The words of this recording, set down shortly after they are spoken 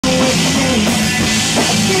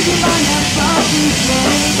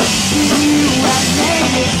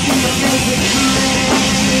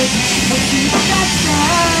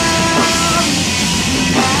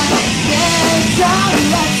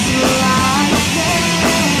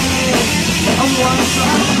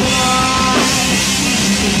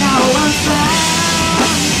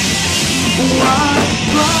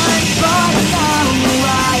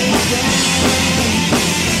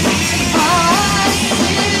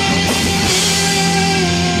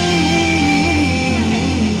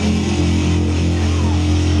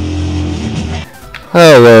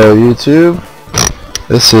Hello YouTube,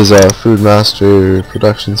 this is Foodmaster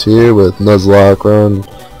Productions here with Nuzlocke run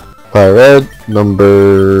FireRed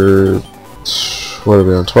number, what are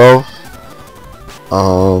we on, 12?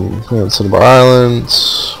 We're on Cinnabar Island.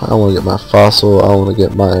 I want to get my fossil, I want to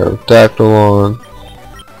get my aerodactyl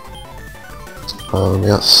on.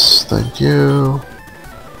 Yes, thank you.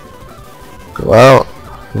 Go out,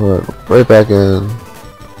 right back in.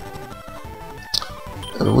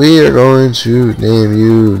 And we are going to name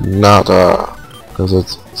you Nada, because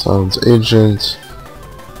it sounds ancient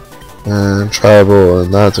and tribal,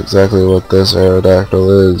 and that's exactly what this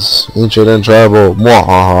aerodactyl is. Ancient and tribal.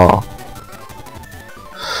 Mwahaha.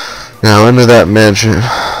 Now, under that mansion,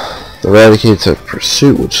 the Eradicate's at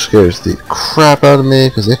pursuit, which scares the crap out of me,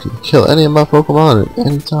 because they can kill any of my Pokemon at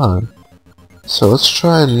any time. So let's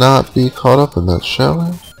try and not be caught up in that, shall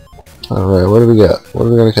we? Alright, what do we got? What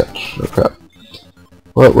are we gonna catch? Oh crap.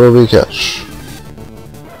 What will we catch?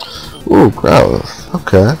 Ooh, Growlithe.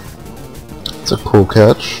 Okay. It's a cool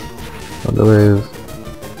catch. Underwave.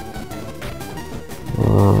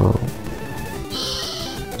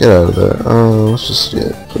 Get out of there. Let's just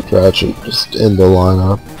put Ratchet just in the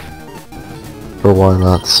lineup. For why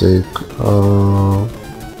not sake.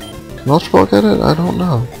 Can Ultra Ball get it? I don't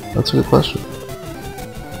know. That's a good question.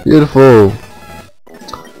 Beautiful.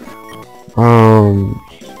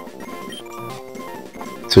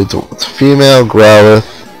 So it's a female Growlithe.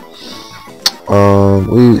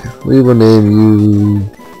 We will name you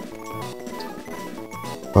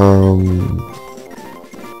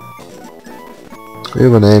we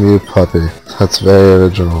will name you Puppy. That's very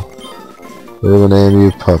original. We will name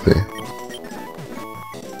you Puppy.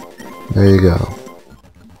 There you go.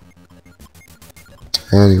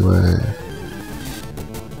 Anyway.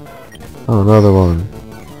 Oh, another one.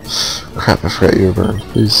 Crap, I forgot your burn.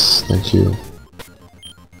 Please, thank you.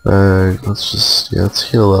 Let's just, let's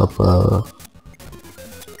heal up,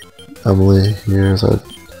 Emily here. That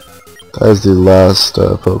is the last,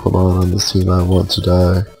 Pokemon on this team I want to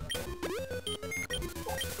die.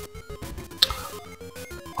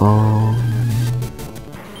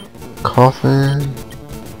 Coffin.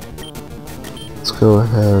 Let's go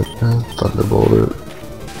ahead and Thunderbolt it.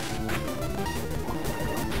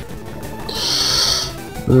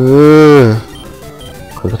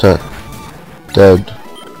 Quick attack. Dead.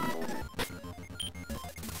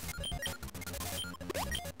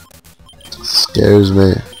 Scares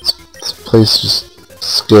me. This place just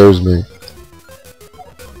scares me.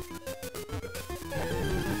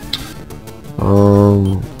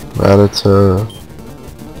 Rattata.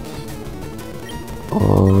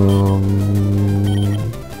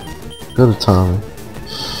 Go to Tommy.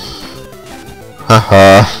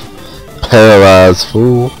 Haha. Paralyzed,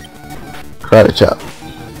 fool. Karate chop.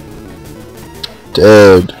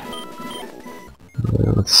 Dead.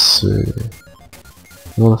 Let's see.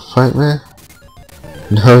 You wanna fight me?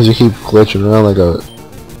 No, you keep glitching around like a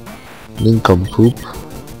nincompoop.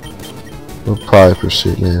 We'll probably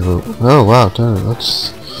pursue me. Oh wow, damn it,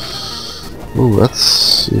 that's... Ooh,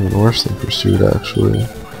 that's even worse than pursuit actually.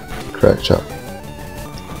 Crack chop.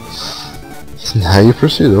 Now you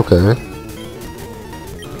pursued, okay.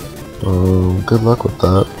 Good luck with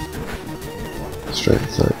that.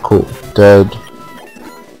 Strength, cool. Dead.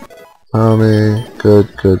 Tommy, good.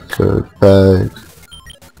 Bag.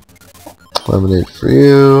 Lemonade for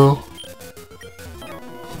you.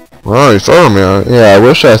 Well, you saw me. Yeah, I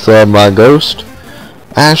wish I still had my ghost.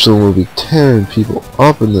 Ashlyn will be tearing people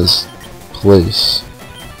up in this place.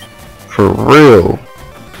 For real.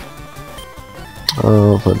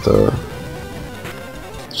 But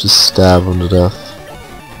just stab him to death.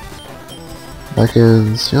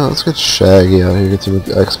 Backends, let's get Shaggy out here, get some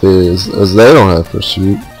XP as they don't have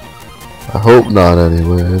pursuit. I hope not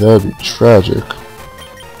anyway, that'd be tragic.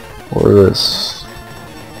 Or this.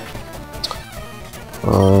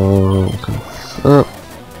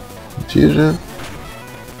 Confusion?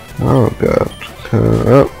 Oh god.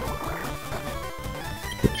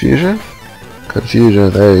 Confusion? Confusion,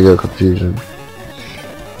 there you go, confusion.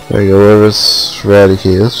 There you go, where's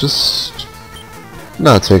Eradicate? Let's just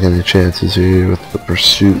not take any chances here with the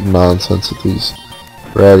pursuit nonsense that these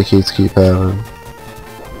eradicates keep having.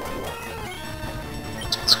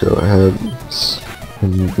 Let's go ahead.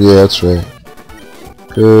 Yeah, that's right.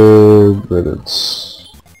 Good riddance.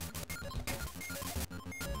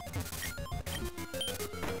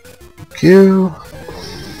 Thank you.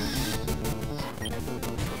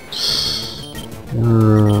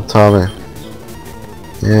 Tommy.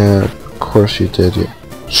 Yeah, of course you did, you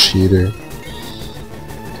cheater.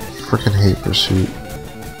 Frickin' hate pursuit.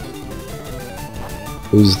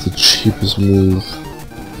 It was the cheapest move.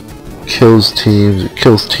 Kills teams, it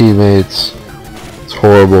kills teammates. It's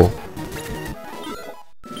horrible.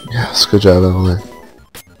 Yes, good job, Emily.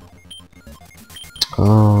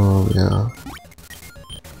 Oh, yeah.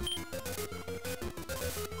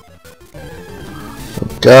 Oh,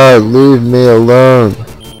 God, leave me alone.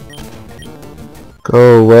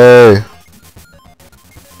 Go away.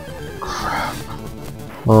 Crap.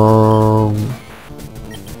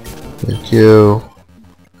 Thank you.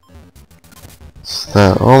 What's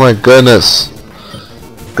that? Oh my goodness.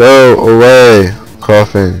 Go away.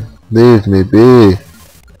 Coughing. Leave me be.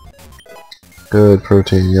 Good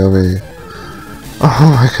protein, yummy.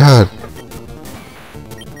 Oh my god.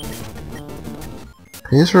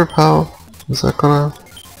 Can you use repel? Is that gonna...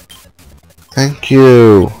 Thank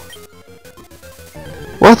you.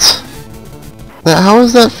 What? How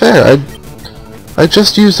is that fair? I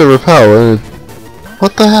just used a repel and it,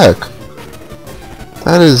 what the heck?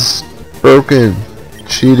 That is broken.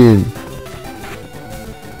 Cheating.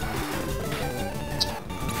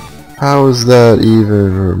 How is that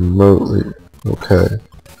even remotely okay?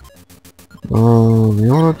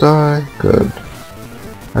 You wanna die? Good.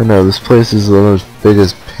 I know, this place is the most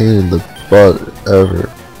biggest pain in the butt ever.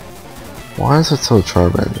 Why is it so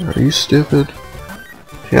charming? Are you stupid?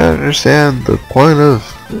 You gotta understand the point of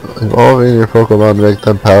evolving your Pokemon to make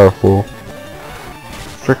them powerful.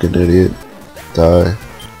 Frickin' idiot. Die.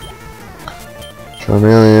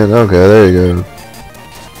 Charmeleon. Okay, there you go.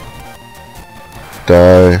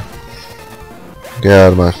 Die. Get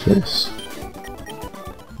out of my face.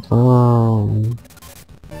 Oh my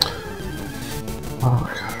god,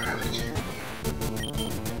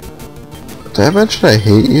 did I mention I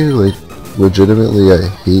hate you? Like, legitimately I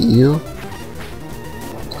hate you?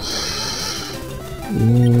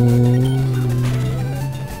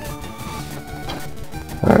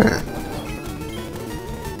 Alright.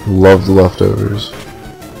 Love the leftovers.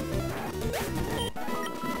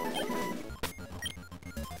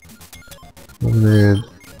 Lemonade.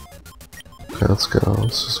 Okay, let's go.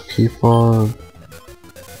 Let's just keep on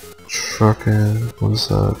trucking. What is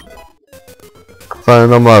that?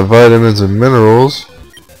 Finding all my vitamins and minerals.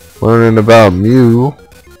 Learning about Mew.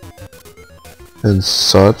 And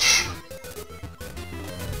such.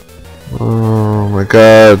 Oh my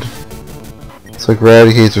god. It's like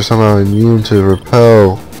Radicates are somehow immune to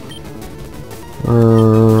repel.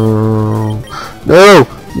 No!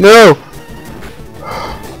 No!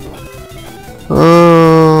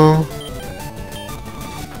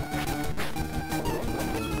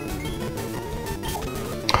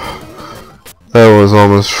 That was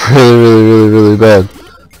almost really bad.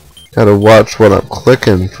 Gotta watch what I'm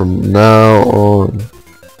clicking from now on.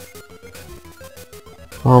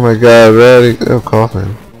 Oh my god, ready? Oh,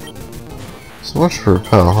 coughing. So much for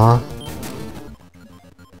repel, huh?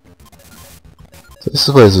 This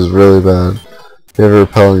place is really bad. If you have a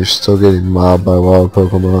repel and you're still getting mobbed by wild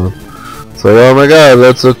Pokemon. It's like, oh my god,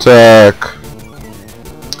 let's attack!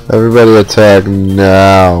 Everybody attack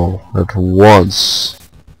now! At once!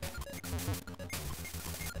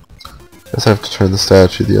 Guess I have to turn the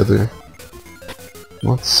statue the other.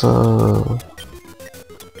 What's well,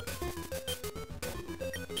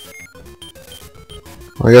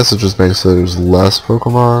 I guess it just makes so there's less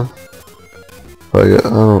Pokemon. But I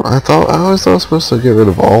always thought I was supposed to get rid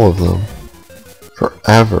of all of them.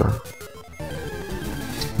 Forever.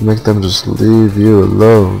 Make them just leave you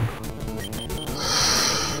alone.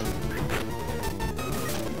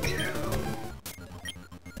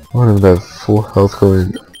 I want him to have full health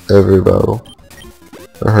going every battle.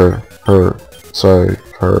 Or her. Sorry,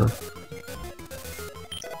 her.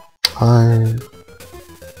 Hi.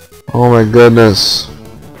 Oh my goodness.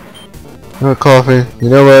 No coffee. You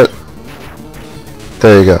know what?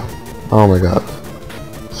 There you go. Oh my god.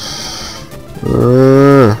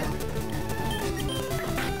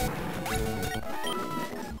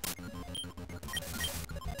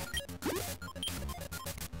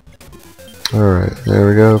 Alright, there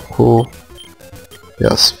we go. Cool.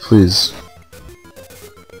 Yes, please.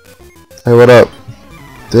 Hey, what up?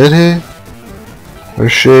 Did he? Or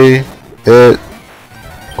she? It?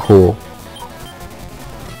 Cool.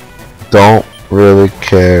 don't really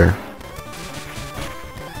care.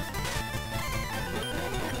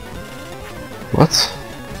 What?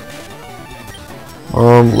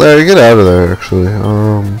 Larry, get out of there, actually.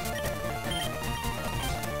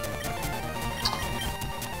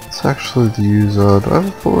 Let's actually use, do I have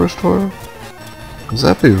a full restore? Because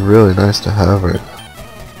that'd be really nice to have right now.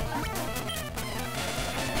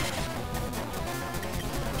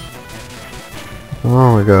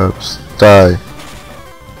 Oh my god, just die.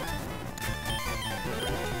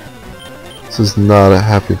 This is not a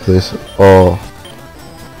happy place at all.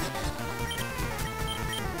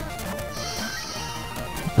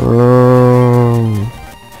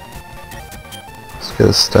 Let's get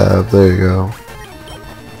a stab, there you go.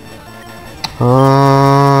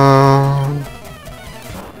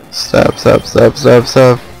 Stab, stab, stab, stab,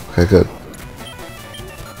 stab. Okay, good.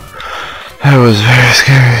 That was very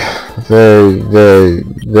scary. Very, very,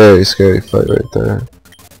 very scary fight right there.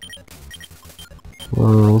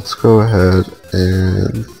 Well, let's go ahead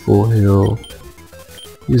and full heal.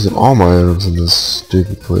 Using all my items in this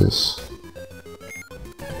stupid place.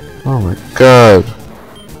 Oh my god.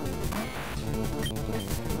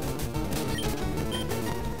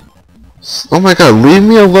 Oh my god, leave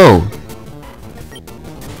me alone.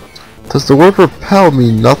 Does the word repel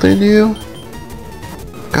mean nothing to you?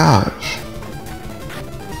 Gosh.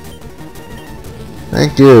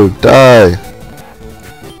 Thank you, die.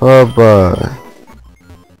 Bye bye.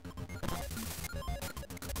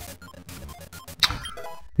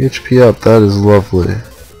 HP up, that is lovely.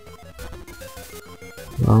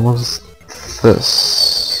 What's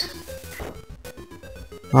this?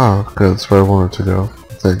 Oh, okay, that's where I wanted to go,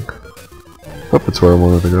 I think. Hope it's where I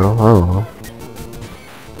wanted to go, I don't know.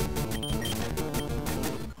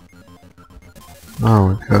 Oh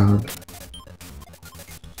my god.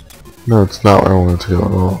 No, it's not where I wanted to go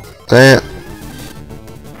at all. Dang it!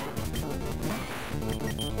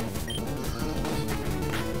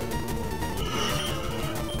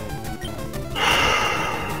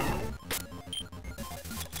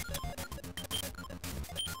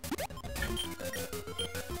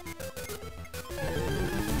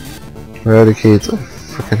 Eradicates, I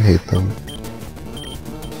freaking hate them.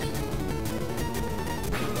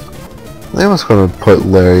 I was gonna put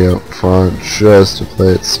Larry out front just to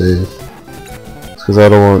play it safe. It's because I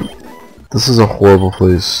don't want. This is a horrible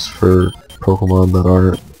place for Pokemon that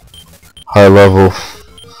aren't high level.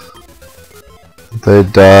 They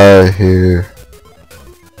die here.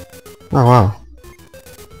 Oh wow.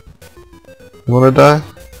 You wanna die?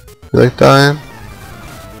 You like dying?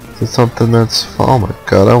 Is it something that's... Oh my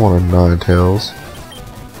god, I want a Ninetales.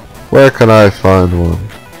 Where can I find one?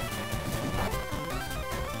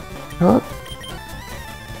 What?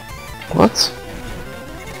 What?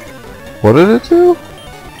 What did it do?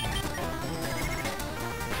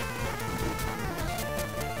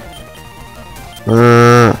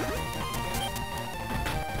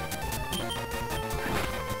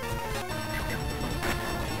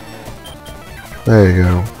 There you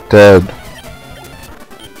go. Dead.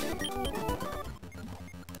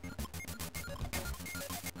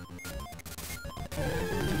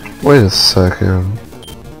 Wait a second.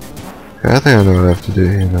 Okay, I think I know what I have to do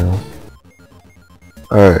here now.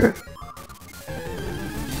 Alright.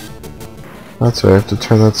 That's right, I have to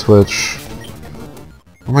turn that switch.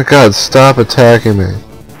 Oh my god, stop attacking me.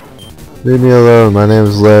 Leave me alone, my name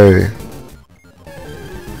is Larry.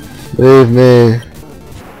 Leave me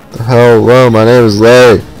the hell alone, my name is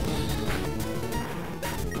Larry.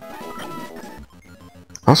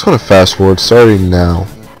 I'm just gonna fast forward, starting now.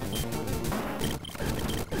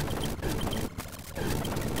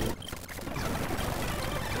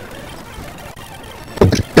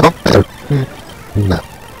 No,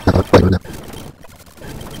 not play with it.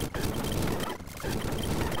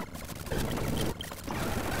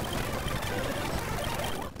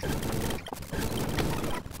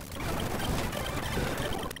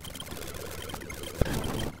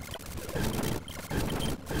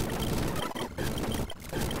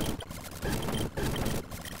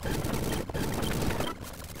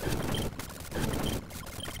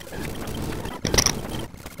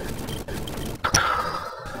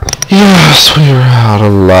 Yes, we are out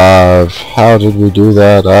alive. How did we do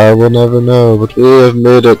that? I will never know, but we have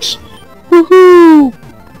made it. Woohoo!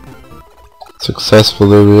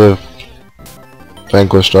 Successfully we have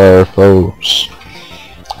vanquished our foes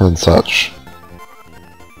and such.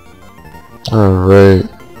 Alright.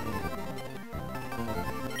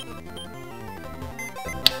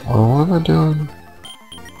 Well, what am I doing?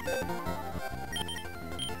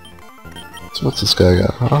 So what's this guy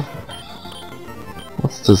got, huh?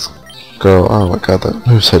 What's this girl? Oh my god, that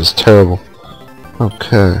moveset is terrible.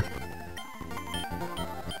 Okay.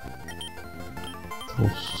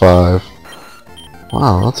 5.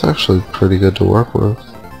 Wow, that's actually pretty good to work with.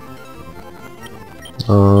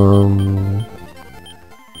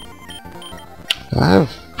 I have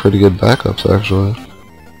pretty good backups actually.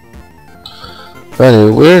 But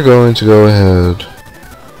anyway, we're going to go ahead.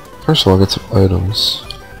 First of all, get some items.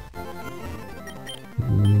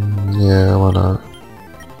 Yeah, why not?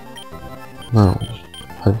 No,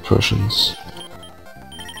 hyper potions.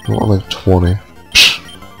 I want like 20.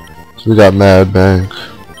 So we got Mad Bank.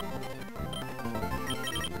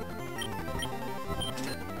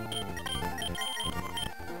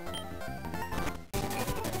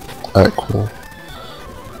 Alright, cool.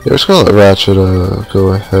 Yeah, we're just gonna let Ratchet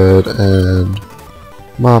go ahead and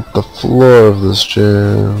mop the floor of this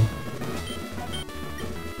gym.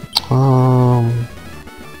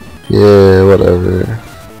 Yeah, whatever.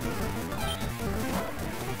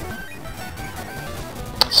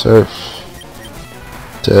 Surf.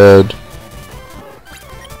 Dead.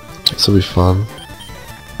 This will be fun.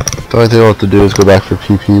 The only thing I'll have to do is go back for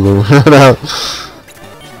PP when we run out.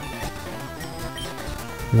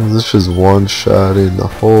 This is one-shotting the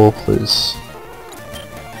whole place.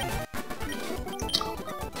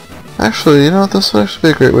 Actually, you know what? This would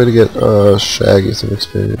actually be a great way to get Shaggy some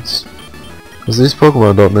experience. Because these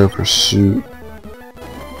Pokemon don't know Pursuit.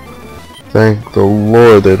 Thank the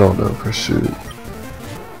Lord they don't know Pursuit.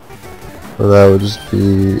 Or that would just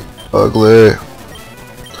be ugly.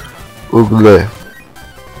 Ugly.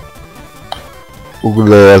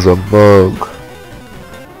 Ugly as a bug.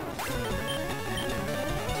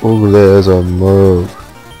 Ugly as a mug.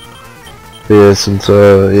 Yeah, since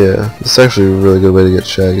yeah, it's actually a really good way to get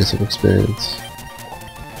Shaggy some experience.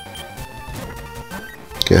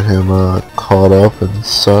 Get him caught up and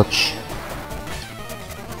such.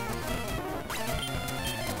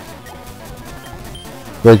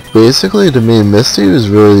 Like basically to me, Misty is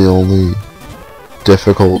really the only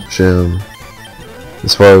difficult gym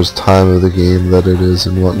as far as time of the game that it is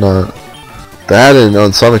and whatnot. That and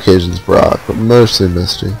on some occasions Brock, but mostly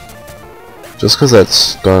Misty. Just cause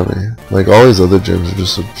that's Starmie. Like all these other gyms are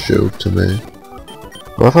just a joke to me.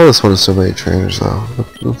 But I thought this one has so many trainers though.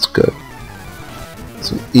 That's good.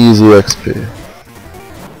 It's an easy XP.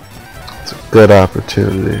 It's a good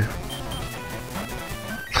opportunity.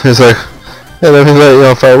 It's like, hey, let me let you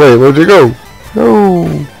on fire. Wait, where'd you go? No.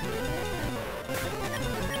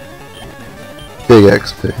 Big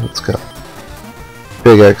XP. Let's go.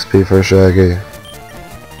 Big XP for Shaggy.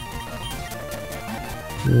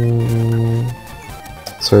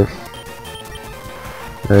 Surf.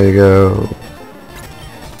 There you go.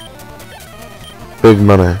 Big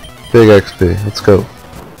money. Big XP. Let's go.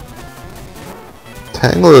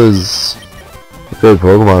 Tangela is a good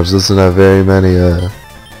Pokemon, just doesn't have very many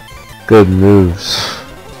good moves.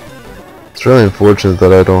 It's really unfortunate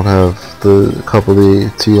that I don't have the couple of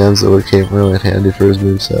the TMs that would came really handy for his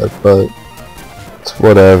moveset, but it's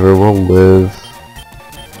whatever, we'll live.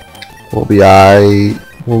 We'll be aight.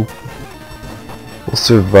 We'll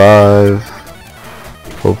survive.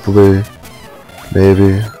 Hopefully.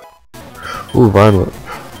 Maybe. Ooh, Vine Whip.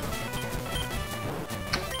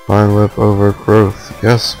 Vine Whip over Growth.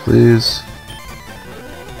 Yes, please.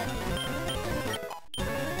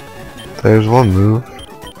 There's one move.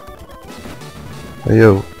 Hey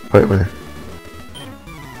yo, fight me.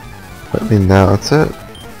 Fight me now, that's it.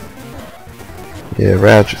 Yeah,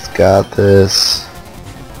 Ratchet's got this.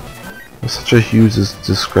 There's such a huge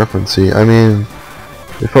discrepancy. I mean,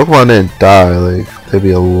 if Pokemon didn't die, like, they'd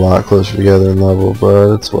be a lot closer together in level,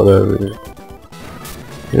 but it's whatever.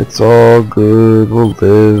 It's all good, we'll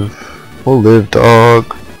live. We'll live,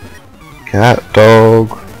 dog. Cat,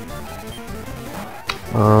 dog.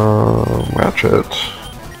 Ratchet.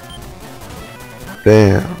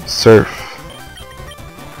 Bam. Surf.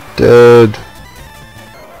 Dead.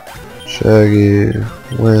 Shaggy.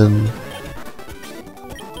 Win.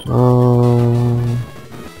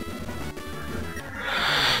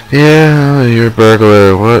 Yeah, you're a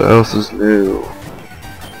burglar. What else is new?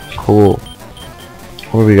 Cool.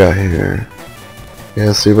 What do we got here?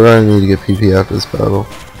 Yeah, see, we're gonna need to get PP after this battle.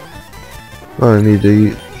 We're gonna need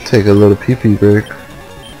to take a little PP break.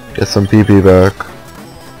 Get some PP back.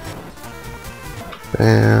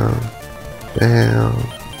 Bam. Bam.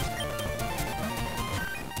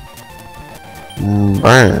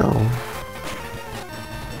 Bam.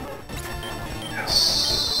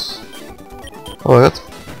 Yes. Oh, that's...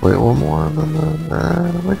 Wait, one more and then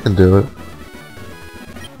that? I can do it.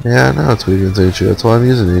 Yeah, now it's weak against H2. That's why I'm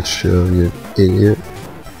using H2, you idiot.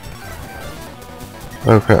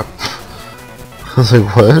 Oh crap. I was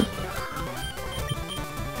like, what?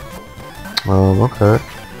 Okay.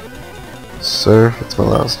 Surf, it's my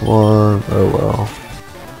last one. Oh well.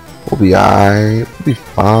 We'll be alright. We'll be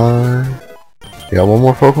fine. You got one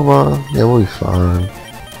more Pokemon? Yeah, we'll be fine.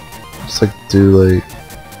 Just like do like,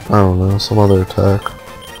 I don't know, some other attack.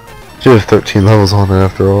 You have 13 levels on it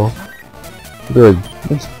after all. Good.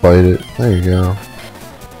 Let's bite it. There you go.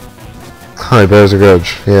 Hi, there's a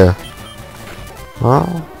grudge. Yeah. Oh,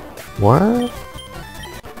 what?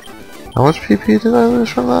 How much PP did I lose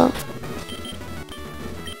from that?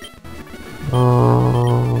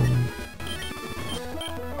 Oh,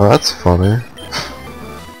 that's funny.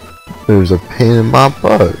 There's a pain in my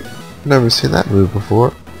butt. Never seen that move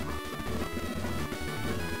before.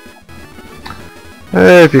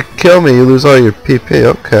 Hey, if you kill me, you lose all your PP.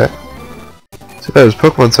 Okay. See, there's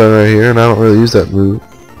Pokemon Center right here, and I don't really use that move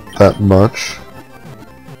that much.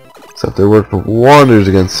 Except they worked wonders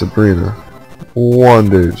against Sabrina.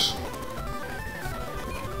 Wonders.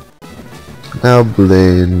 Now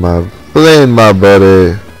Blaine, my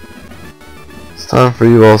buddy. It's time for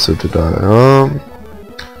you also to die.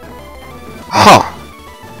 Ha!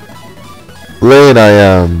 Blaine I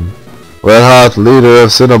am. Red hot leader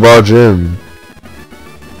of Cinnabar Gym.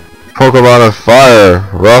 Pokemon of fire,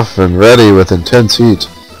 rough and ready with intense heat.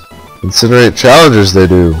 Incinerate challengers they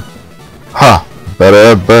do. Ha! Better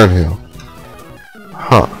at Burn Heal.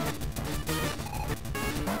 Huh.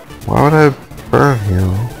 Why would I Burn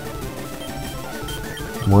Heal?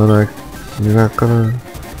 When you're not gonna...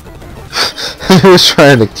 He was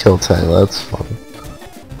trying to kill Tang, that's funny.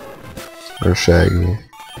 Or Shaggy.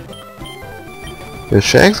 Yeah,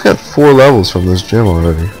 Shag's got 4 levels from this gym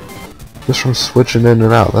already. Just from switching in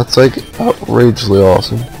and out. That's like outrageously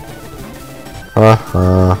awesome.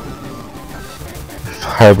 Haha.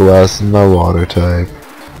 Fire Blast is my water type.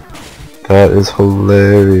 That is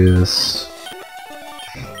hilarious.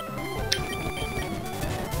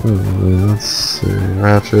 Let's see.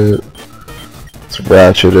 Ratchet. Let's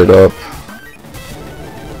ratchet it up.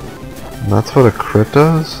 And that's what a crit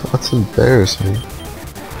does? That's embarrassing.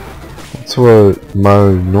 That's what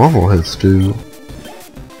my normal hits do.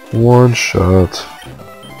 One shot.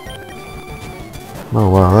 Oh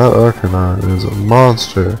wow, that Arcanine is a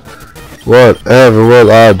monster. Whatever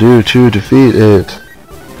will I do to defeat it?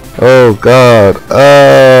 Oh god.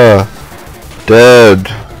 Dead.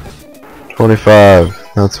 25.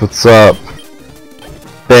 That's what's up.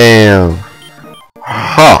 Bam.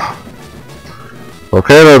 Ha.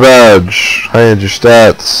 Volcano badge. Hide your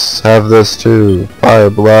stats. Have this too. Fire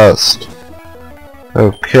Blast.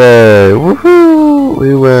 Okay. Woohoo.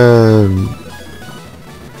 We win.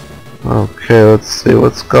 Okay, let's see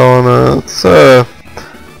what's going on. Let's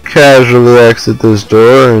casually exit this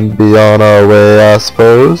door and be on our way, I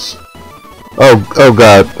suppose. Oh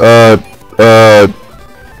god.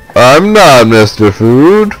 I'm not Mr.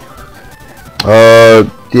 Food.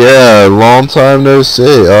 Yeah, long time no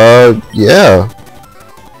see. Yeah.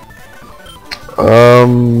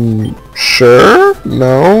 Sure?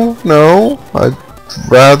 No, I'd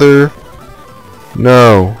rather...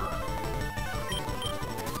 No.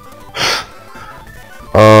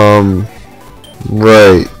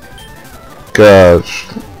 Right. Gosh.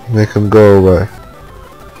 Make him go away.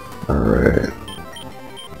 Alright.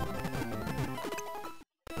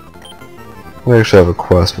 We actually have a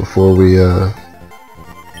quest before we,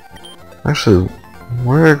 Actually,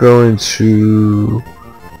 we're going to...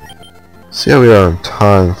 see how we are on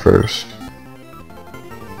time first.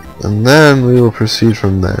 And then we will proceed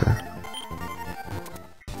from there.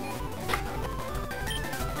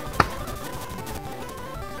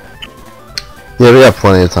 Yeah, we got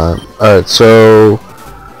plenty of time. Alright, so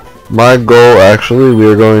my goal actually, we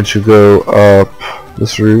are going to go up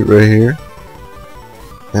this route right here.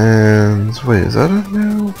 And wait, is that a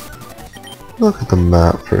new? Look at the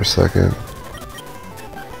map for a second.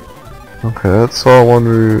 Okay, that's all one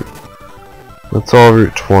route. That's all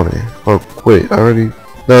Route 20. Oh wait, I already...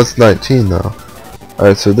 No, it's 19 though.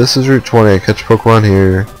 Alright, so this is Route 20. I catch Pokemon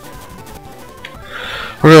here.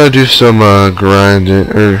 We're gonna do some grinding,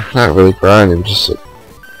 or not really grinding, just like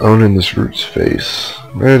owning this route space.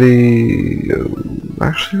 Ready?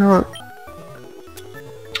 Actually, you know what?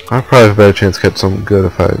 I'll probably have a better chance to catch something good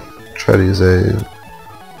if I try to use a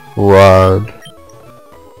rod.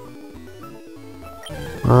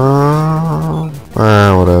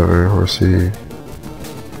 Whatever, horsey.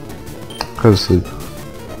 Go to sleep.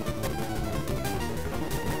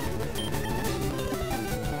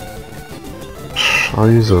 I'll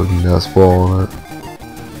use a nest ball on it.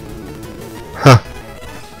 Huh.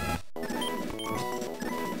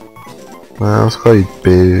 Let's call you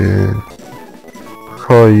big.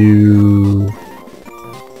 Call you.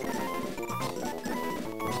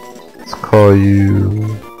 Let's call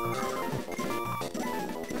you.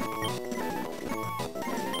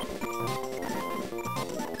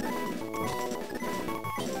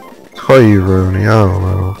 call you Roni, I don't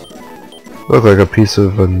know. Look like a piece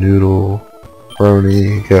of a noodle.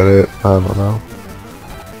 Roni, get it? I don't know.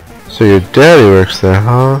 So your daddy works there,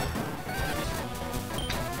 huh?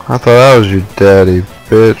 I thought I was your daddy,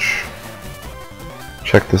 bitch.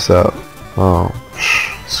 Check this out. Oh,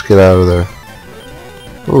 let's get out of there.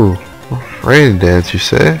 Ooh, rain dance, you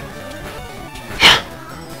say?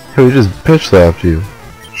 Hey, we just bitch slapped you.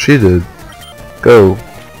 She did. Go.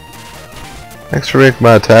 Thanks for making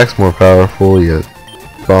my attacks more powerful, you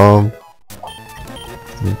bomb.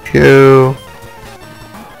 Thank you.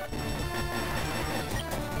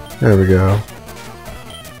 There we go.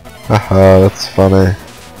 Haha, that's funny.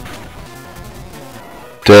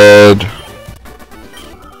 Dead.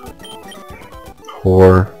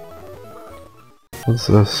 Whore. What's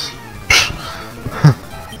this?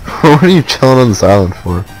 What are you chilling on this island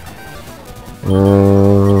for?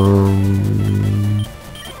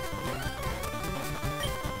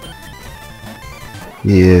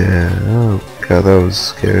 Yeah. Oh god, that was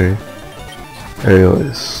scary.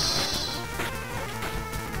 Anyways.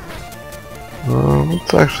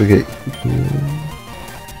 Let's actually get here.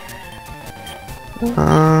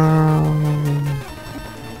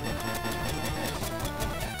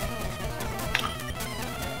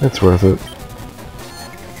 It's worth it.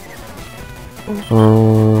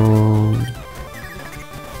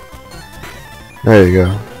 There you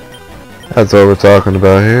go. That's what we're talking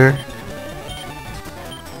about here.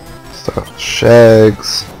 Start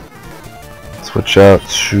shags. Switch out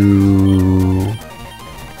to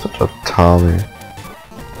Tommy.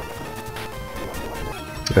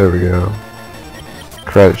 There we go.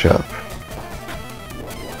 Karate chop.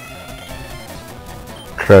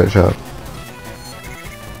 Karate chop.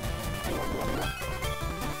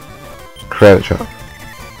 Karate chop.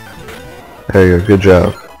 There you go. Good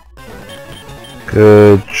job.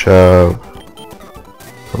 Good job.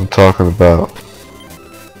 That's what I'm talking about.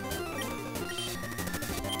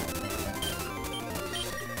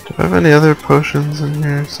 Do I have any other potions in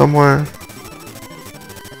here somewhere?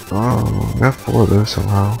 Oh, I got 4 of those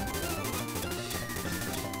somehow.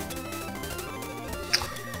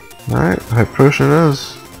 Alright, hype potion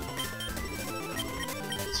is.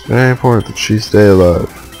 It's very important that she stay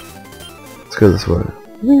alive. Let's go this way.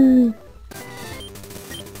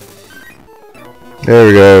 There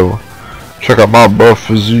we go. Check out my buff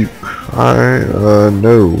physique.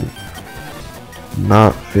 No.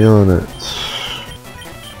 Not feeling it.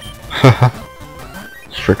 Haha.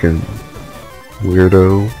 Frickin'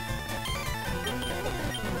 weirdo.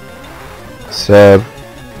 Stab.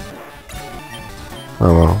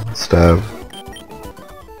 Oh well, stab.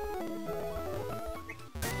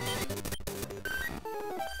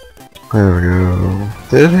 There we go.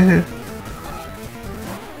 Did he?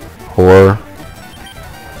 Whore.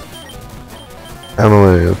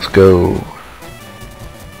 Emily, let's go.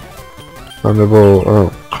 Thunderbolt.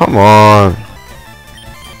 Oh, come on.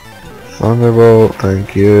 Thunderbolt,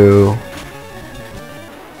 thank you.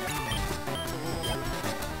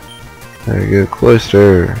 There you go,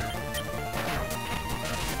 Cloister.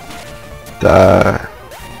 Die.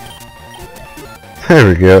 There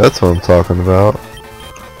we go, that's what I'm talking about.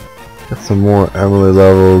 Get some more Emily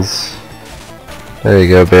levels. There you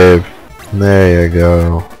go, babe. There you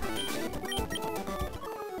go.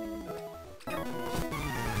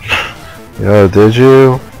 Yo, did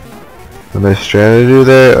you? When they stranded you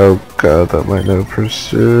there? Oh god, that might no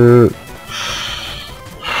pursuit.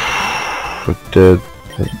 It did.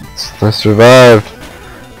 I survived.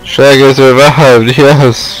 Shaggy survived,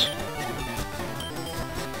 yes.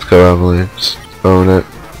 Let's go, Emily. Just own it.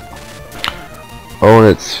 Own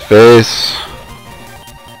its face.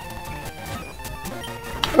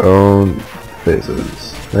 Own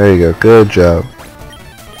faces. There you go. Good job.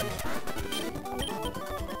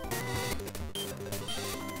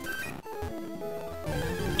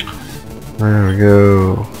 There we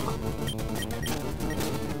go.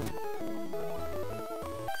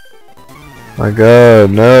 My god,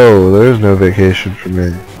 no, there's no vacation for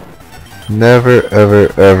me. Never,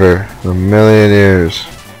 ever, ever, in a million years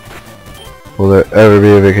will there ever be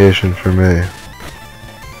a vacation for me.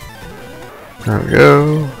 There we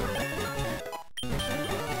go.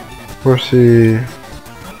 Horsey.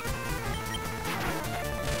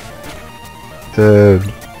 Dead.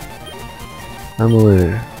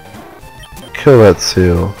 Emily. Kill that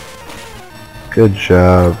seal. Good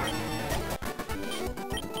job.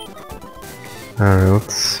 Alright,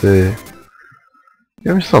 let's see.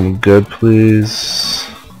 Give me something good, please.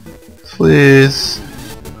 Please.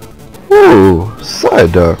 Ooh,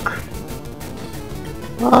 Psyduck.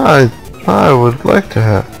 I would like to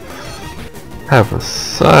have a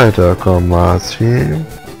Psyduck on my team.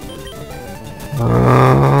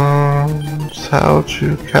 How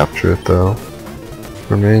to capture it though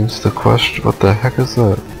remains the question. What the heck is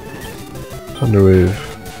that? Thunderwave.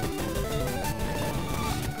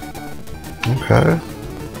 Okay.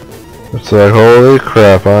 It's like, holy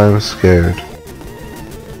crap, I'm scared.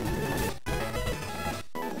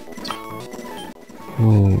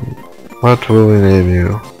 What will we name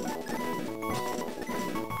you?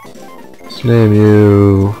 Let's name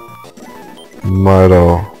you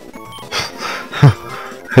Myrtle.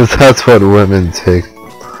 Because that's what women take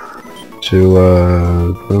to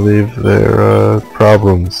relieve their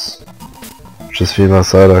problems. Which is female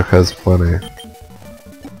side arc has plenty.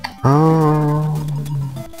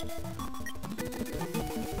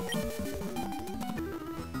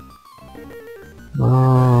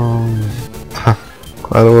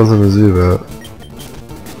 Glad it wasn't a Zubat.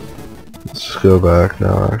 Let's just go back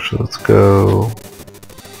now, actually. Let's go.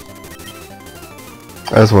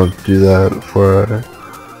 I just want to do that before I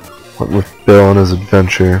went with Bill on his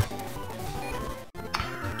adventure.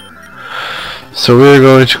 So we're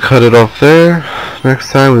going to cut it off there.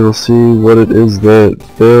 Next time we will see what it is that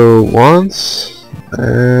Bill wants.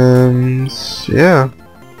 And yeah.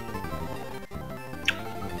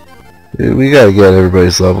 We gotta get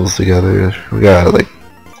everybody's levels together. We gotta like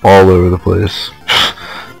all over the place.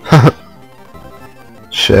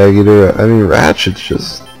 Shaggy to, I mean Ratchet's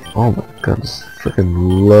just, oh my goodness, freaking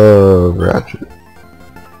love Ratchet.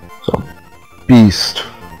 So beast.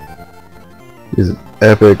 He's an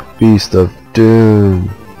epic beast of doom.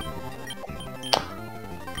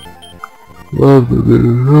 Love the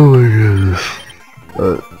dude, oh my goodness.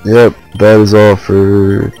 But yep, that is all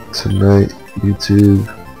for tonight, YouTube.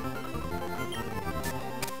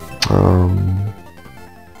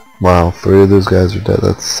 Wow, 3 of those guys are dead.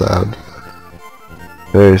 That's sad.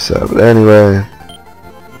 Very sad. But anyway,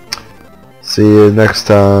 see you next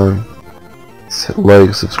time.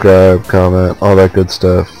 Like, subscribe, comment, all that good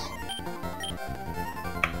stuff.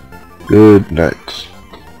 Good night.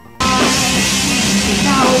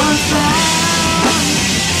 Now I'm sad.